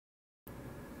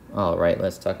All right,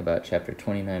 let's talk about chapter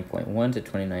 29.1 to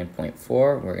 29.4.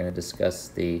 We're going to discuss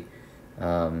the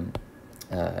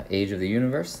age of the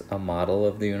universe, a model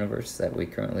of the universe that we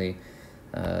currently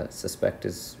suspect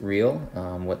is real,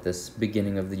 what this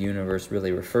beginning of the universe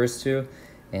really refers to,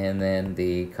 and then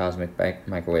the cosmic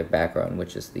microwave background,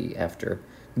 which is the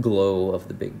afterglow of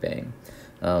the Big Bang.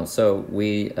 So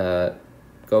we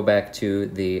go back to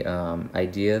the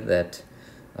idea that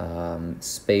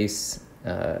space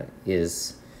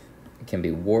can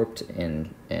be warped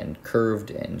and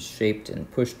curved and shaped and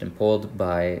pushed and pulled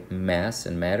by mass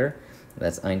and matter.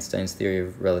 That's Einstein's theory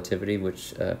of relativity,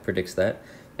 which predicts that.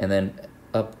 And then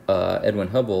Edwin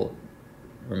Hubble,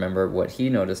 remember what he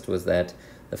noticed was that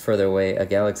the further away a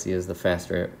galaxy is, the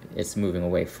faster it's moving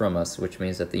away from us, which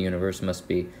means that the universe must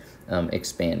be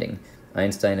expanding.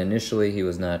 Einstein initially, he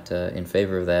was not in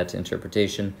favor of that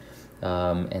interpretation,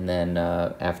 and then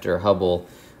after Hubble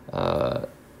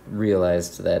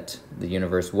realized that the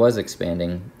universe was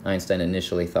expanding, Einstein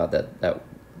initially thought that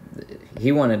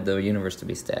he wanted the universe to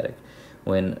be static.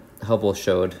 When Hubble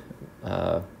showed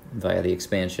via the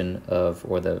expansion of,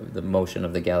 or the motion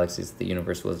of the galaxies, that the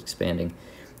universe was expanding,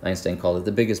 Einstein called it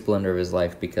the biggest blunder of his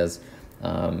life, because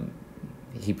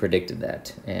he predicted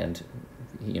that, and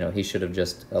he should have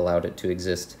just allowed it to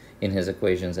exist in his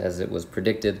equations as it was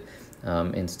predicted,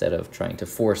 instead of trying to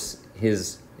force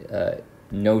his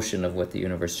notion of what the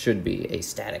universe should be, a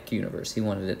static universe. He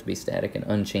wanted it to be static and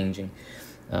unchanging,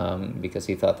 because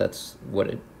he thought that's what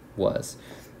it was,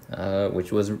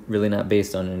 which was really not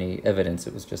based on any evidence.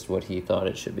 It was just what he thought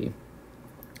it should be.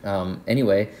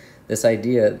 Anyway, this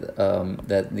idea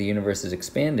that the universe is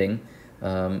expanding,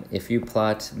 if you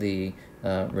plot the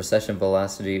recession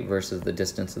velocity versus the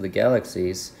distance of the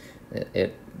galaxies,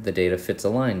 the data fits a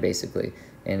line, basically.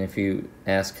 And if you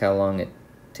ask how long it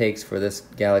takes for this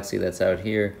galaxy that's out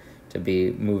here to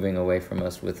be moving away from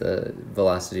us with a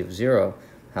velocity of 0,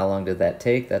 how long did that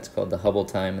take? That's called the Hubble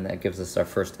time, and that gives us our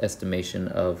first estimation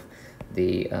of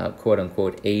the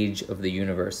quote-unquote age of the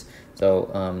universe.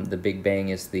 So the Big Bang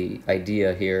is the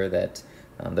idea here that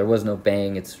there was no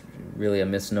bang. It's really a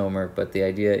misnomer, but the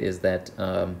idea is that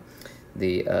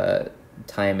the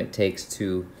time it takes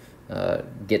to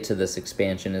get to this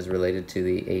expansion is related to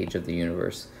the age of the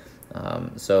universe.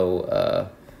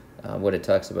 What it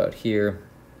talks about here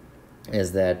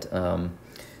is that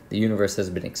the universe has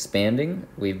been expanding.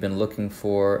 We've been looking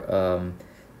for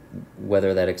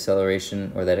whether that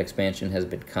acceleration or that expansion has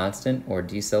been constant or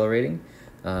decelerating.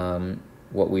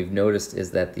 What we've noticed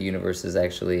is that the universe is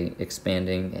actually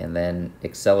expanding and then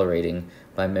accelerating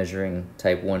by measuring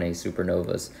type 1a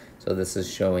supernovas. So this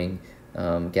is showing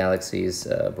galaxies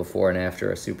before and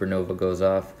after a supernova goes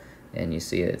off, and you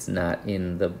see it's not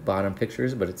in the bottom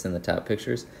pictures, but it's in the top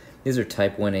pictures. These are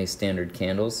type 1a standard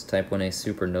candles. Type 1a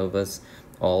supernovas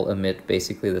all emit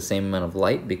basically the same amount of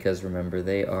light, because remember,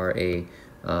 they are a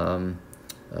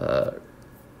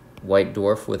white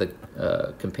dwarf with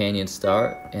a companion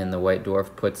star, and the white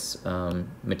dwarf puts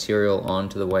material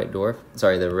onto the white dwarf.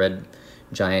 Sorry, the red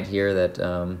giant here that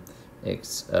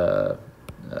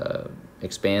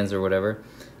expands or whatever.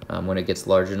 When it gets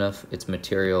large enough, its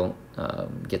material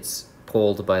gets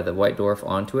pulled by the white dwarf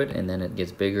onto it, and then it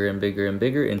gets bigger and bigger and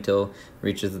bigger until it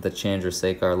reaches the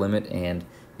Chandrasekhar limit and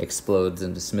explodes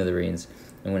into smithereens.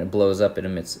 And when it blows up, it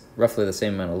emits roughly the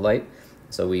same amount of light,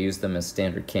 so we use them as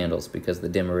standard candles, because the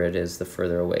dimmer it is, the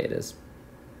further away it is.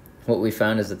 What we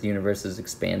found is that the universe is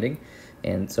expanding,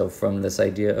 and so from this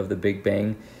idea of the Big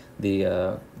Bang,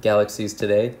 the galaxies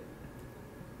today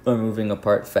are moving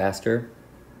apart faster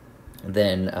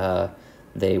than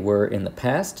they were in the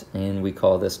past, and we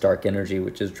call this dark energy,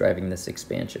 which is driving this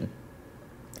expansion.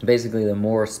 Basically, the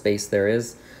more space there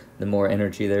is, the more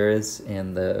energy there is,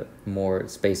 and the more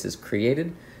space is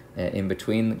created in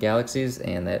between the galaxies,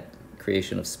 and that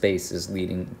creation of space is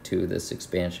leading to this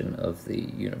expansion of the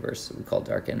universe that we call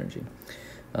dark energy.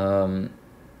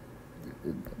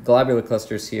 Globular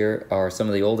clusters here are some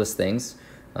of the oldest things,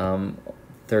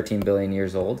 13 billion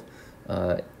years old.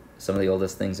 Some of the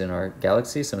oldest things in our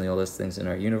galaxy, some of the oldest things in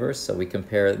our universe. So we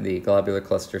compare the globular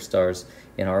cluster stars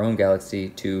in our own galaxy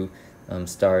to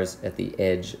stars at the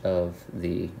edge of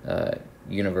the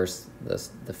universe, the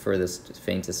furthest,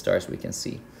 faintest stars we can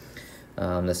see.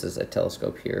 This is a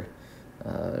telescope here,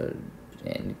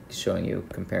 and showing you,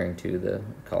 comparing to the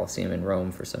Colosseum in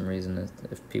Rome for some reason,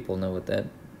 if people know what that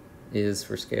is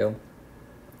for scale.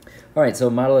 All right,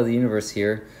 so model of the universe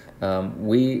here.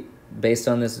 Based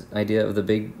on this idea of the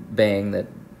Big Bang, that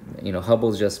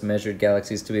Hubble just measured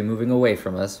galaxies to be moving away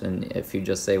from us, and if you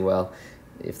just say, well,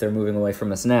 if they're moving away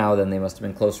from us now, then they must have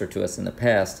been closer to us in the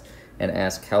past, and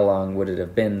ask how long would it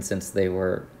have been since they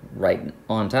were right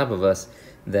on top of us,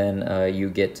 then you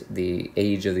get the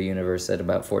age of the universe at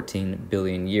about 14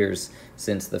 billion years,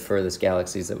 since the furthest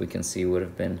galaxies that we can see would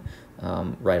have been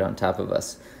right on top of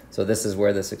us. So this is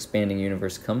where this expanding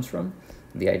universe comes from,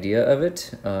 the idea of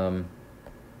it.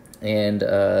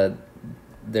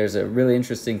 There's a really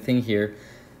interesting thing here.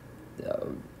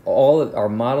 All of our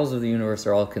models of the universe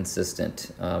are all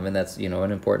consistent, and that's, you know,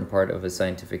 an important part of a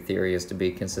scientific theory, is to be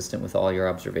consistent with all your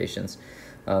observations.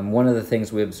 One of the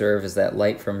things we observe is that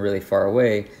light from really far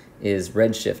away is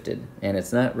redshifted, and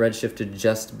it's not redshifted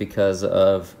just because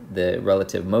of the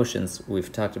relative motions.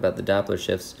 We've talked about the Doppler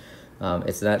shifts.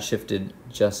 It's not shifted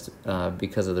just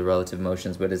because of the relative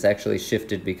motions, but it's actually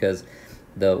shifted because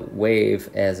the wave,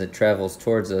 as it travels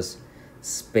towards us,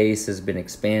 space has been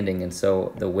expanding, and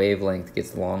so the wavelength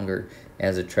gets longer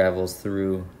as it travels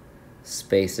through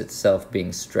space itself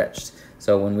being stretched.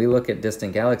 So when we look at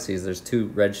distant galaxies, there's two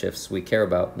redshifts we care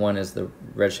about. One is the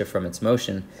redshift from its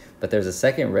motion, but there's a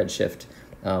second redshift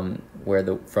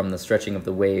where from the stretching of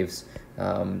the waves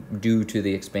due to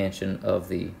the expansion of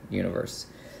the universe.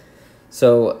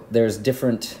 So there's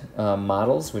different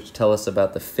models which tell us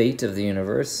about the fate of the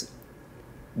universe.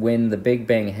 When the Big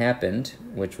Bang happened,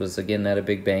 which was, again, not a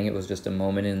Big Bang, it was just a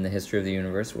moment in the history of the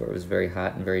universe where it was very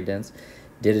hot and very dense.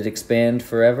 Did it expand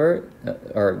forever,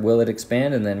 or will it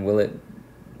expand, and then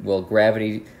will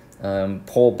gravity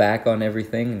pull back on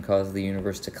everything and cause the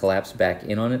universe to collapse back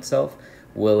in on itself?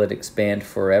 Will it expand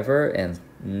forever and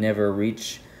never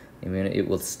reach, I mean, it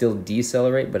will still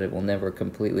decelerate, but it will never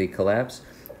completely collapse?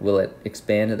 Will it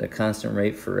expand at a constant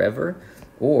rate forever?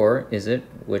 Or is it,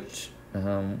 which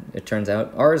it turns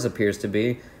out ours appears to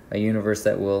be, a universe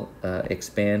that will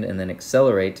expand and then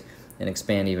accelerate and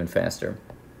expand even faster?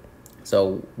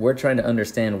 So we're trying to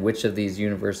understand which of these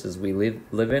universes we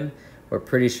live in. We're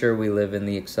pretty sure we live in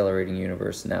the accelerating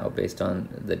universe now, based on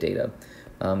the data.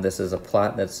 This is a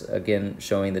plot that's, again,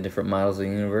 showing the different models of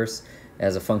the universe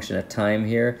as a function of time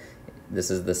here. This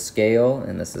is the scale,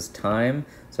 and this is time.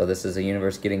 So this is a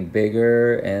universe getting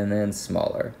bigger and then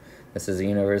smaller. This is a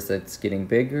universe that's getting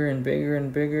bigger and bigger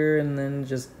and bigger and then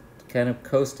just kind of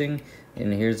coasting.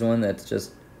 And here's one that's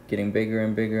just getting bigger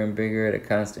and bigger and bigger at a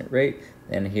constant rate.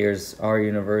 And here's our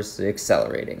universe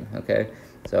accelerating, okay?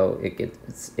 So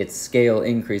its scale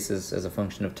increases as a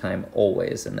function of time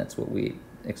always, and that's what we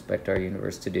expect our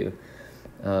universe to do.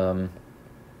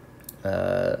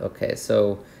 Okay,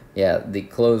 so yeah, the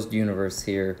closed universe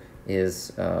here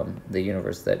is the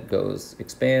universe that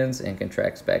expands and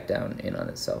contracts back down in on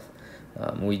itself.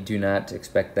 We do not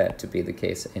expect that to be the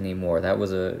case anymore. That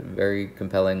was a very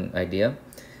compelling idea.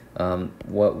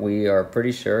 What we are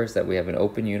pretty sure is that we have an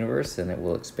open universe and it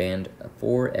will expand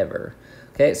forever.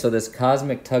 Okay, so this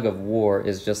cosmic tug of war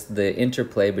is just the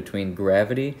interplay between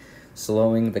gravity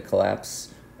slowing the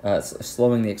collapse,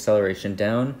 slowing the acceleration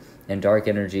down, and dark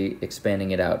energy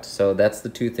expanding it out. So that's the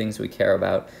two things we care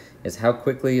about, is how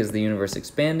quickly is the universe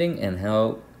expanding and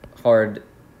how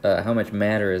much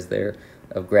matter is there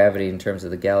of gravity in terms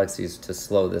of the galaxies to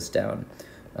slow this down.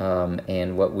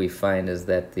 And what we find is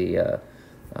that the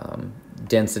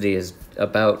density is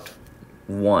about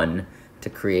 1 to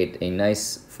create a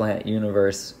nice flat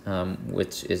universe,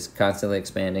 which is constantly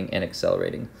expanding and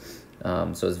accelerating.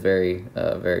 So it's very,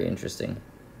 very interesting.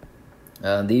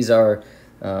 These are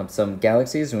some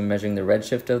galaxies. We're measuring the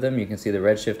redshift of them. You can see the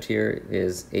redshift here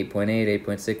is 8.8,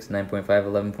 8.6, 9.5,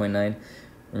 11.9.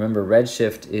 Remember,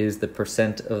 redshift is the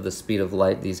percent of the speed of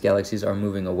light these galaxies are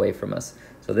moving away from us.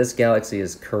 So this galaxy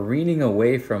is careening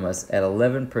away from us at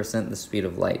 11% the speed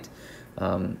of light.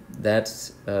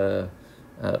 That's a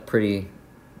pretty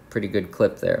good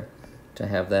clip there to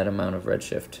have that amount of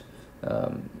redshift.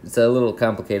 It's a little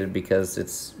complicated because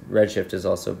its redshift is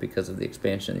also because of the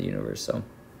expansion of the universe.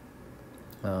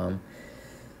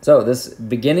 So this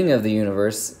beginning of the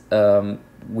universe,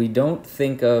 we don't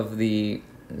think of the...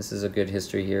 This is a good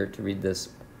history here to read this.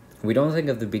 We don't think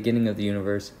of the beginning of the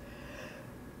universe,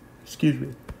 excuse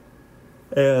me,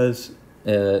 as...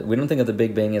 we don't think of the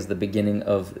Big Bang as the beginning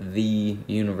of the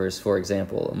universe, for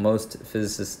example. Most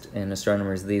physicists and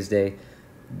astronomers these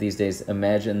days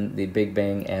imagine the Big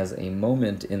Bang as a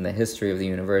moment in the history of the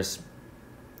universe.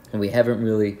 And we haven't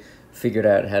really figured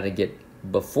out how to get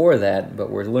before that, but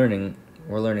we're learning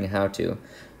how to.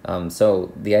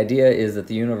 So the idea is that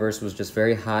the universe was just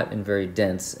very hot and very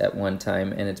dense at one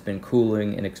time, and it's been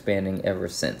cooling and expanding ever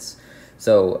since.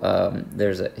 So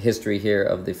there's a history here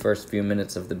of the first few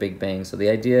minutes of the Big Bang. So the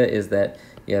idea is that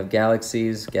you have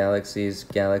galaxies, galaxies,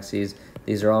 galaxies.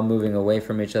 These are all moving away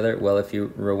from each other. Well, if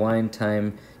you rewind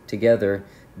time together,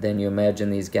 then you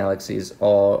imagine these galaxies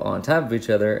all on top of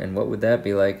each other, and what would that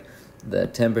be like? the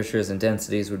temperatures and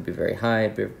densities would be very high,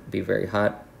 be very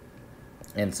hot,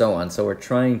 and so on. So we're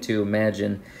trying to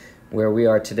imagine where we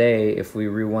are today. If we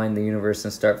rewind the universe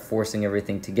and start forcing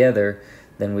everything together,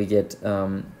 then we get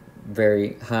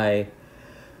very high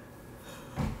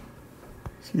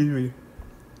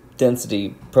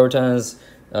density protons,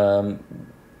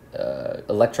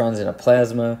 electrons in a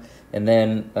plasma, and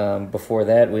then before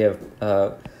that we have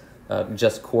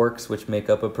just quarks, which make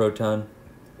up a proton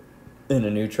and a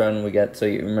neutron. We got, so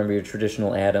you remember your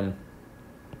traditional atom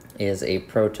is a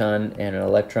proton and an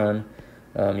electron.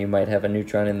 You might have a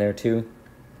neutron in there too.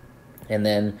 And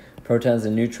then protons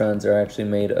and neutrons are actually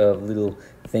made of little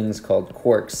things called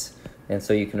quarks. And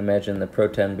so you can imagine the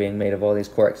proton being made of all these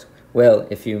quarks. Well,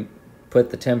 if you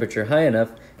put the temperature high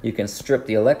enough, you can strip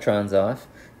the electrons off,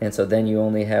 and so then you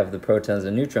only have the protons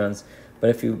and neutrons. But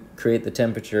if you create the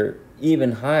temperature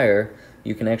even higher,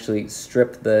 you can actually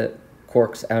strip the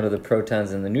quarks out of the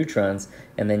protons and the neutrons,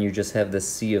 and then you just have this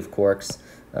sea of quarks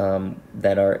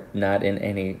that are not in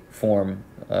any form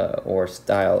or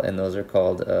style, and those are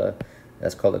called,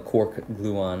 that's called a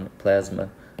quark-gluon plasma.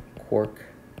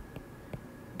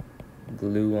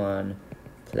 Quark-gluon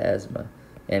plasma.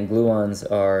 And gluons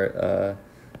are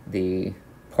the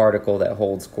particle that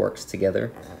holds quarks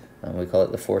together. We call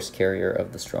it the force carrier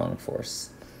of the strong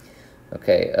force.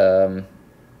 Okay,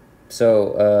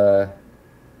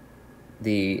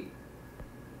 the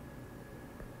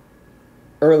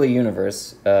early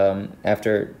universe,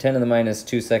 after 10 to the minus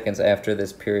 2 seconds after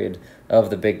this period of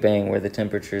the Big Bang, where the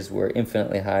temperatures were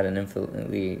infinitely hot and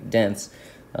infinitely dense,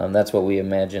 that's what we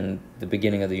imagine the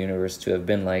beginning of the universe to have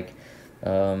been like,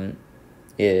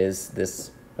 is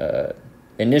this,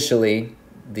 initially,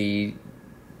 you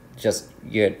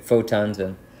had photons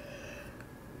and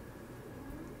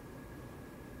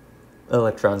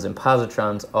electrons and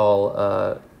positrons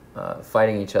all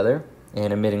fighting each other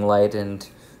and emitting light and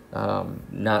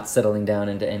not settling down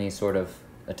into any sort of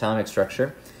atomic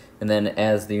structure. And then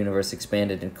as the universe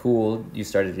expanded and cooled, you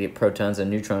started to get protons and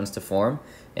neutrons to form,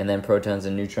 and then protons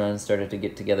and neutrons started to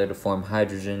get together to form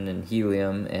hydrogen and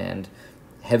helium and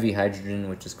heavy hydrogen,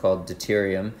 which is called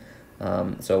deuterium.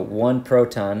 So one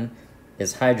proton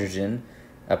is hydrogen,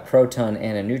 a proton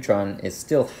and a neutron is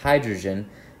still hydrogen.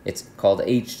 It's called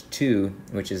H2,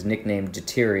 which is nicknamed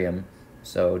deuterium.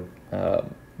 So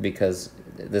because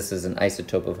this is an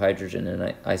isotope of hydrogen, and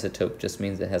an isotope just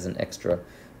means it has an extra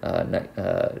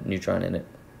neutron in it.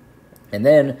 And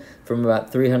then from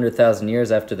about 300,000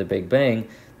 years after the Big Bang,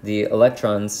 the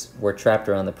electrons were trapped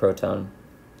around the proton,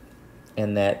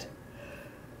 and that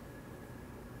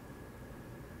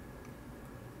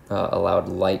allowed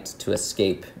light to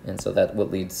escape, and so that's what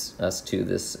leads us to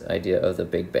this idea of the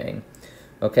Big Bang.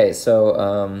 Okay,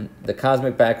 so the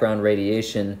cosmic background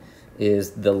radiation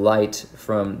is the light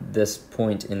from this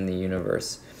point in the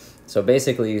universe. So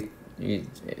basically,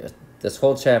 this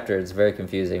whole chapter is very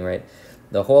confusing, right?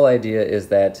 The whole idea is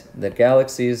that the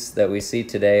galaxies that we see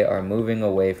today are moving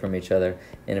away from each other,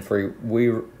 and if we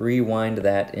rewind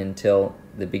that until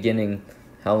the beginning,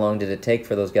 how long did it take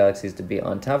for those galaxies to be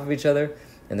on top of each other?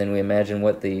 And then we imagine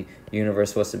what the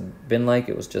universe must have been like.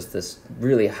 It was just this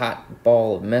really hot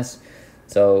ball of mess.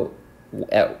 So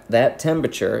at that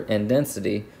temperature and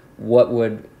density, what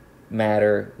would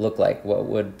matter look like? What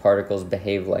would particles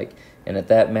behave like? And at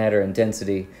that matter and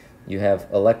density, you have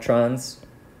electrons,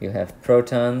 you have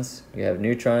protons, you have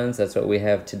neutrons. That's what we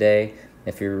have today.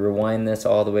 If you rewind this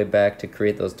all the way back to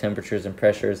create those temperatures and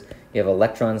pressures, you have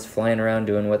electrons flying around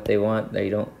doing what they want.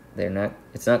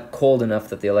 It's not cold enough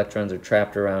that the electrons are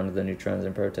trapped around the neutrons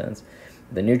and protons.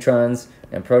 The neutrons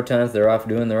and protons, they're off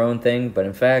doing their own thing, but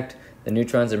in fact, the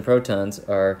neutrons and protons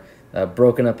are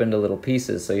broken up into little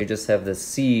pieces, so you just have this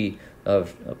sea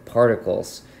of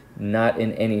particles, not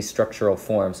in any structural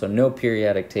form. So no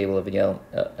periodic table of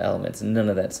elements, none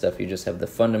of that stuff. You just have the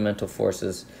fundamental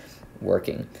forces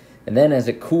working. And then as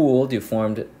it cooled, you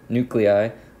formed nuclei,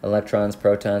 electrons,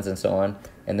 protons, and so on.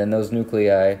 And then those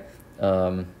nuclei,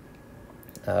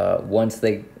 once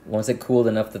it cooled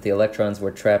enough that the electrons were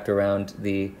trapped around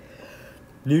the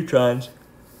neutrons,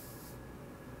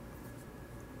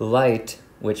 light,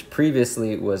 which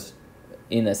previously was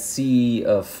in a sea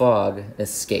of fog,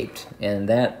 escaped. And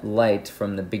that light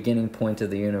from the beginning point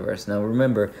of the universe. Now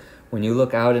remember, when you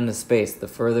look out into space, the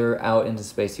further out into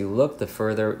space you look, the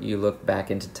further you look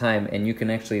back into time, and you can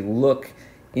actually look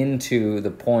into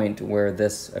the point where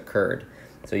this occurred.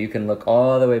 So you can look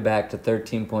all the way back to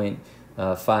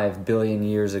 13.5 billion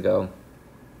years ago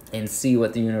and see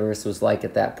what the universe was like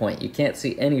at that point. You can't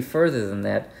see any further than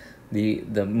that.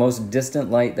 The most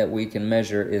distant light that we can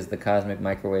measure is the cosmic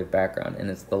microwave background, and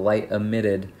it's the light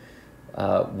emitted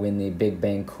when the Big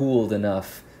Bang cooled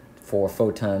enough for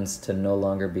photons to no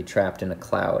longer be trapped in a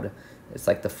cloud. It's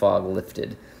like the fog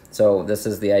lifted. So this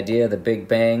is the idea of the Big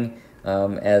Bang.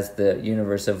 As the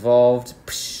universe evolved,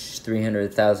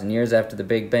 300,000 years after the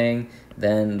Big Bang,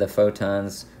 then the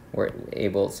photons were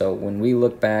able, so when we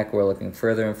look back, we're looking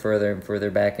further and further and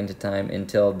further back into time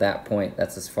until that point.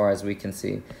 That's as far as we can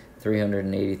see,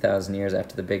 380,000 years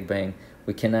after the Big Bang.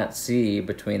 We cannot see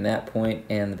between that point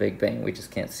and the Big Bang. We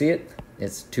just can't see it.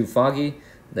 It's too foggy.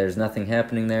 There's nothing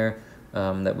happening there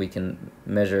that we can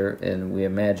measure, and we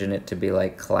imagine it to be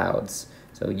like clouds.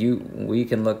 So we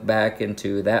can look back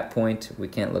into that point. We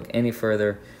can't look any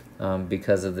further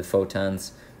because of the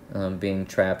photons being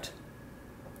trapped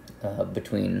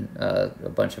between a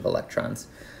bunch of electrons.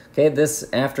 Okay, this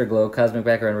afterglow, cosmic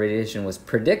background radiation, was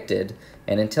predicted,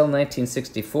 and until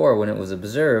 1964, when it was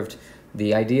observed,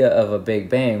 the idea of a Big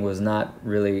Bang was not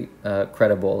really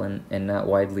credible and not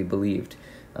widely believed.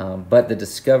 But the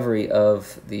discovery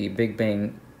of the Big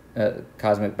Bang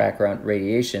cosmic background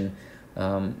radiation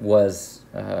was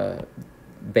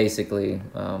basically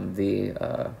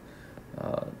the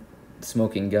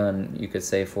smoking gun, you could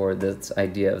say, for this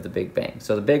idea of the Big Bang.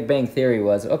 So the Big Bang theory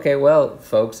was, okay, well,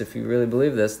 folks, if you really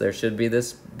believe this, there should be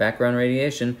this background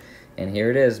radiation, and here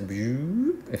it is.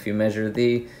 If you measure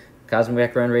the cosmic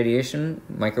background radiation,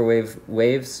 microwave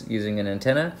waves using an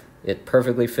antenna, it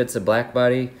perfectly fits a black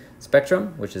body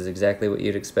spectrum, which is exactly what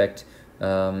you'd expect,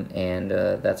 and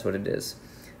that's what it is.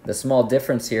 The small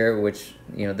difference here, which,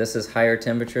 this is higher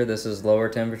temperature, this is lower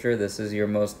temperature, this is your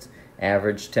most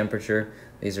average temperature.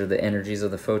 These are the energies of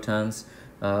the photons.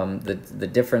 The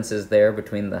differences there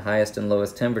between the highest and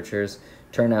lowest temperatures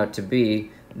turn out to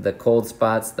be the cold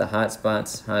spots, the hot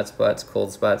spots,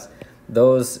 cold spots.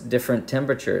 Those different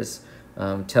temperatures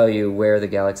tell you where the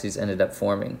galaxies ended up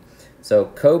forming. So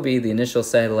COBE, the initial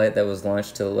satellite that was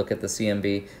launched to look at the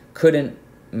CMB, couldn't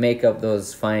make up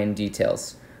those fine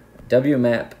details.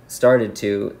 WMAP started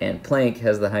to, and Planck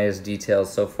has the highest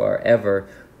details so far ever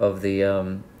of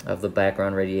the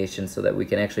background radiation, so that we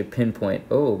can actually pinpoint,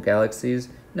 oh, galaxies,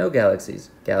 no galaxies,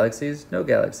 galaxies, no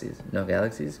galaxies, no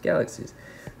galaxies, galaxies.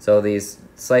 So these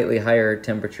slightly higher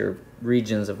temperature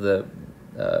regions of the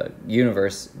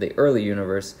universe, the early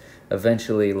universe,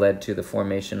 eventually led to the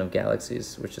formation of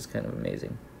galaxies, which is kind of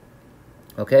amazing.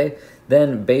 Okay,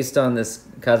 then based on this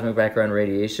cosmic background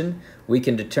radiation, we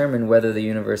can determine whether the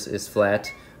universe is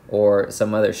flat or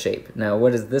some other shape. Now,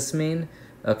 what does this mean?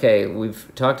 Okay,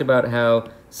 we've talked about how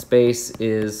space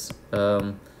is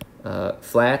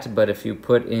flat, but if you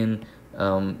put in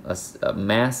a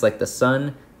mass like the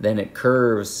sun, then it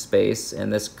curves space,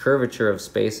 and this curvature of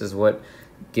space is what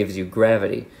gives you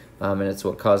gravity, and it's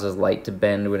what causes light to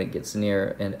bend when it gets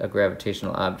near a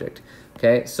gravitational object.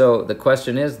 Okay, so the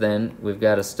question is then, we've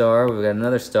got a star, we've got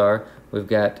another star, we've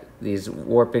got these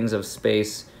warpings of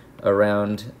space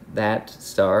around that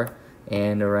star,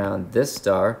 and around this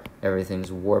star,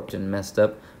 everything's warped and messed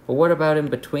up. But what about in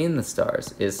between the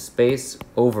stars? Is space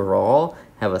overall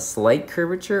have a slight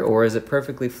curvature, or is it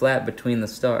perfectly flat between the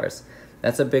stars?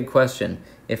 That's a big question.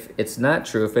 If it's not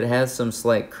true, if it has some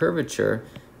slight curvature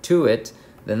to it,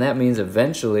 then that means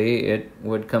eventually it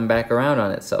would come back around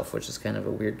on itself, which is kind of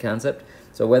a weird concept.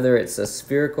 So whether it's a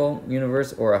spherical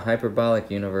universe or a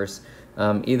hyperbolic universe,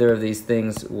 either of these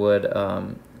things would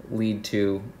lead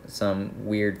to some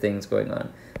weird things going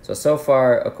on. So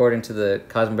far, according to the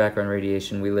cosmic background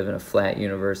radiation, we live in a flat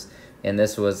universe, and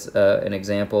this was an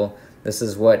example. This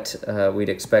is what we'd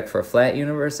expect for a flat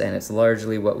universe, and it's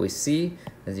largely what we see,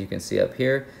 as you can see up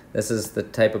here. This is the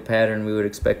type of pattern we would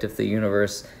expect if the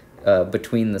universe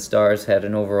between the stars had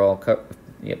an overall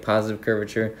positive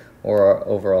curvature or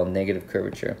overall negative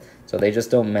curvature. So they just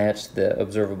don't match the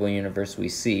observable universe we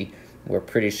see. We're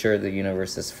pretty sure the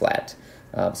universe is flat.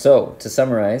 So to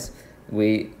summarize,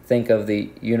 we think of the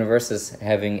universe as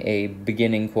having a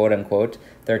beginning, quote-unquote,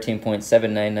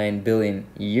 13.799 billion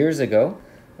years ago.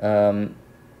 The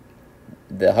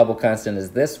Hubble constant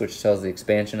is this, which tells the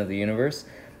expansion of the universe.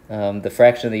 The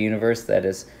fraction of the universe that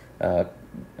is the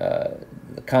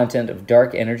content of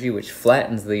dark energy, which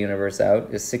flattens the universe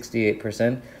out, is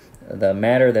 68%. The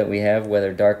matter that we have,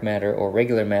 whether dark matter or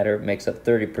regular matter, makes up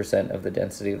 30% of the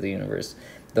density of the universe.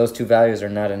 Those two values are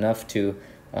not enough to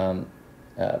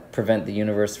prevent the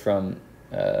universe from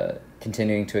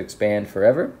continuing to expand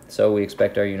forever, so we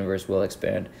expect our universe will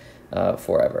expand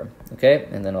forever. Okay,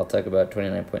 and then I'll talk about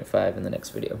 29.5 in the next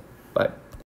video. Bye.